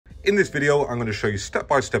In this video, I'm going to show you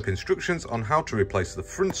step-by-step instructions on how to replace the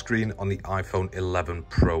front screen on the iPhone 11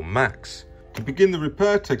 Pro Max. To begin the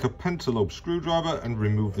repair, take a pentalobe screwdriver and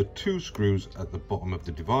remove the 2 screws at the bottom of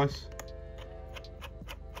the device.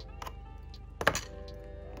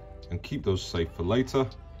 And keep those safe for later.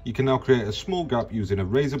 You can now create a small gap using a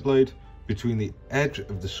razor blade between the edge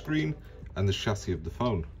of the screen and the chassis of the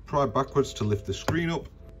phone. Pry backwards to lift the screen up,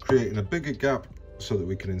 creating a bigger gap so that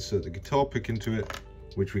we can insert the guitar pick into it,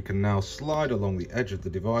 which we can now slide along the edge of the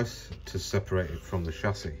device to separate it from the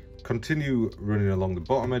chassis. Continue running along the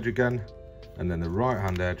bottom edge again, and then the right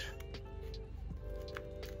hand edge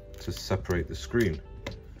to separate the screen.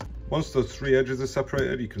 Once those 3 edges are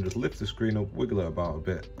separated, you can just lift the screen up, wiggle it about a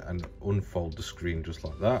bit, and unfold the screen just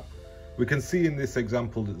like that. We can see in this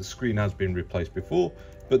example that the screen has been replaced before,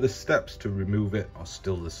 but the steps to remove it are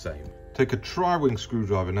still the same. Take a tri-wing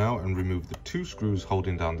screwdriver now and remove the 2 screws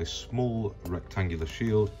holding down this small rectangular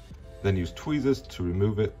shield. Then use tweezers to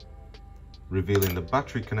remove it, revealing the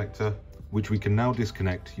battery connector, which we can now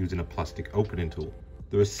disconnect using a plastic opening tool.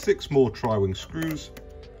 There are 6 more tri-wing screws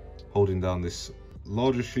holding down this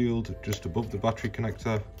larger shield just above the battery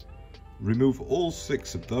connector. Remove all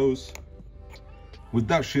 6 of those. With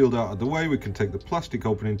that shield out of the way, we can take the plastic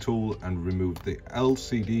opening tool and remove the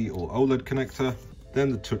LCD or OLED connector,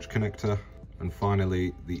 then the touch connector, and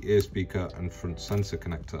finally the ear speaker and front sensor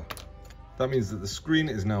connector. That means that the screen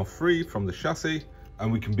is now free from the chassis, and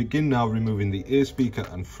we can begin now removing the ear speaker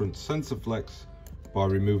and front sensor flex by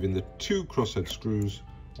removing the 2 crosshead screws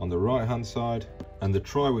on the right hand side and the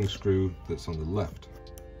tri-wing screw that's on the left.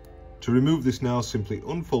 To remove this now, simply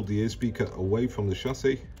unfold the ear speaker away from the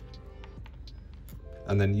chassis,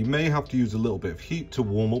 and then you may have to use a little bit of heat to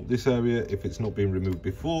warm up this area if it's not been removed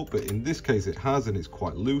before, but in this case it has and it's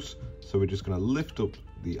quite loose. So we're just going to lift up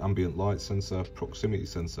the ambient light sensor, proximity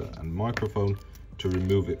sensor and microphone to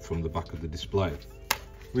remove it from the back of the display.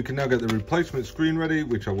 We can now get the replacement screen ready,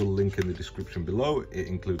 which I will link in the description below. It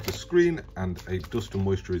includes the screen and a dust and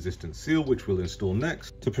moisture resistant seal, which we'll install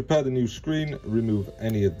next. To prepare the new screen, remove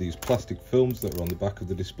any of these plastic films that are on the back of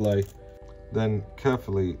the display. Then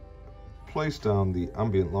carefully place down the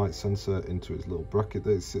ambient light sensor into its little bracket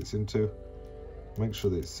that it sits into. Make sure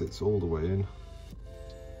that it sits all the way in.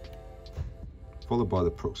 Followed by the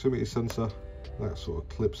proximity sensor, that sort of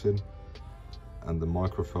clips in, and the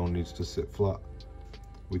microphone needs to sit flat.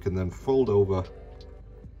 We can then fold over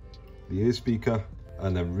the ear speaker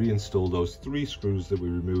and then reinstall those 3 screws that we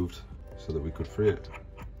removed so that we could free it.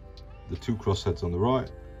 The 2 crossheads on the right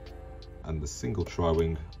and the single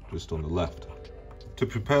tri-wing just on the left. To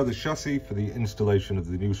prepare the chassis for the installation of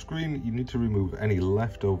the new screen, you need to remove any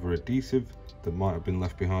leftover adhesive that might have been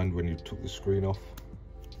left behind when you took the screen off.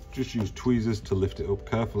 Just use tweezers to lift it up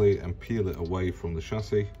carefully and peel it away from the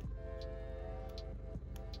chassis.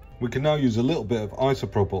 We can now use a little bit of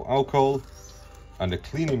isopropyl alcohol and a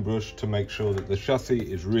cleaning brush to make sure that the chassis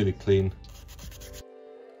is really clean.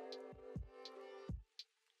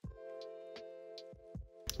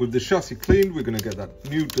 With the chassis cleaned, we're going to get that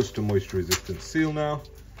new dust and moisture resistant seal now,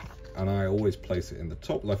 and I always place it in the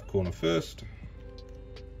top left corner first.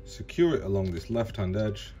 Secure it along this left hand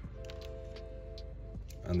edge,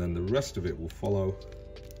 and then the rest of it will follow,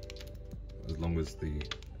 as long as the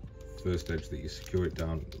first edge that you secure it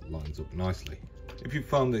down lines up nicely. If you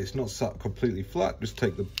found that it's not sat completely flat, just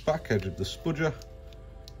take the back edge of the spudger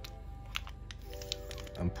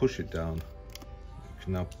and push it down. You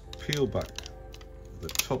can now peel back the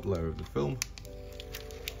top layer of the film.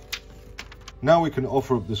 Now we can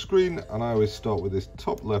offer up the screen, and I always start with this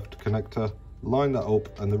top left connector, line that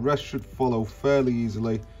up, and the rest should follow fairly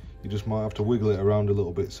easily. You just might have to wiggle it around a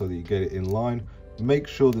little bit so that you get it in line. Make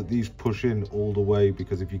sure that these push in all the way,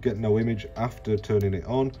 because if you get no image after turning it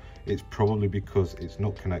on, it's probably because it's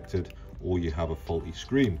not connected or you have a faulty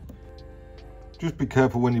screen. Just be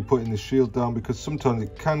careful when you're putting the shield down, because sometimes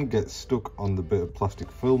it can get stuck on the bit of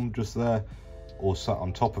plastic film just there, or sat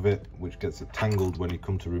on top of it, which gets it tangled when you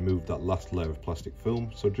come to remove that last layer of plastic film.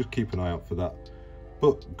 So just keep an eye out for that.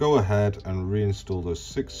 But go ahead and reinstall those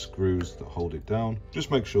 6 screws that hold it down. Just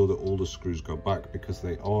make sure that all the screws go back, because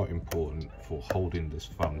they are important for holding this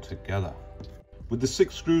phone together. With the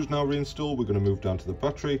 6 screws now reinstalled, we're going to move down to the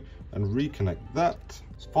battery and reconnect that.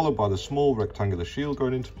 It's followed by the small rectangular shield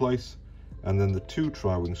going into place, and then the 2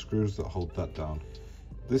 tri-wing screws that hold that down.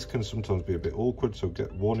 This can sometimes be a bit awkward, so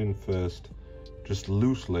get one in first, just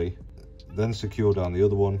loosely, then secure down the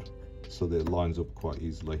other one so that it lines up quite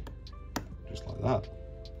easily, just like that.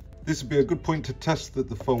 This would be a good point to test that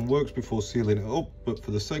the phone works before sealing it up, but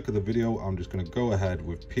for the sake of the video, I'm just going to go ahead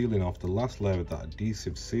with peeling off the last layer of that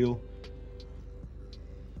adhesive seal.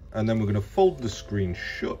 And then we're going to fold the screen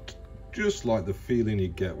shut, just like the feeling you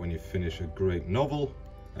get when you finish a great novel.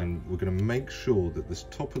 And we're going to make sure that this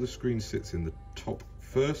top of the screen sits in the top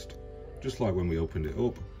first, just like when we opened it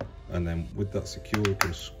up. And then with that secure, we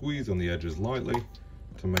can squeeze on the edges lightly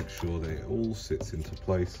to make sure that it all sits into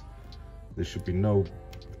place. There should be no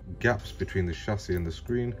gaps between the chassis and the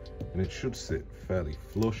screen, and it should sit fairly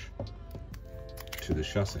flush to the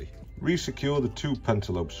chassis. Resecure the 2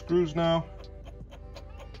 pentalobe screws now.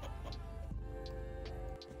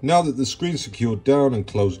 Now that the screen's secured down and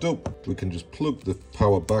closed up, we can just plug the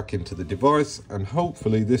power back into the device, and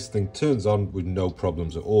hopefully this thing turns on with no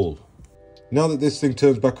problems at all. Now that this thing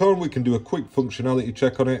turns back on, we can do a quick functionality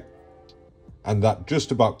check on it. And that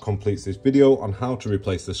just about completes this video on how to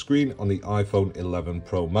replace the screen on the iPhone 11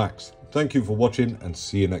 Pro Max. Thank you for watching and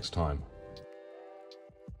see you next time.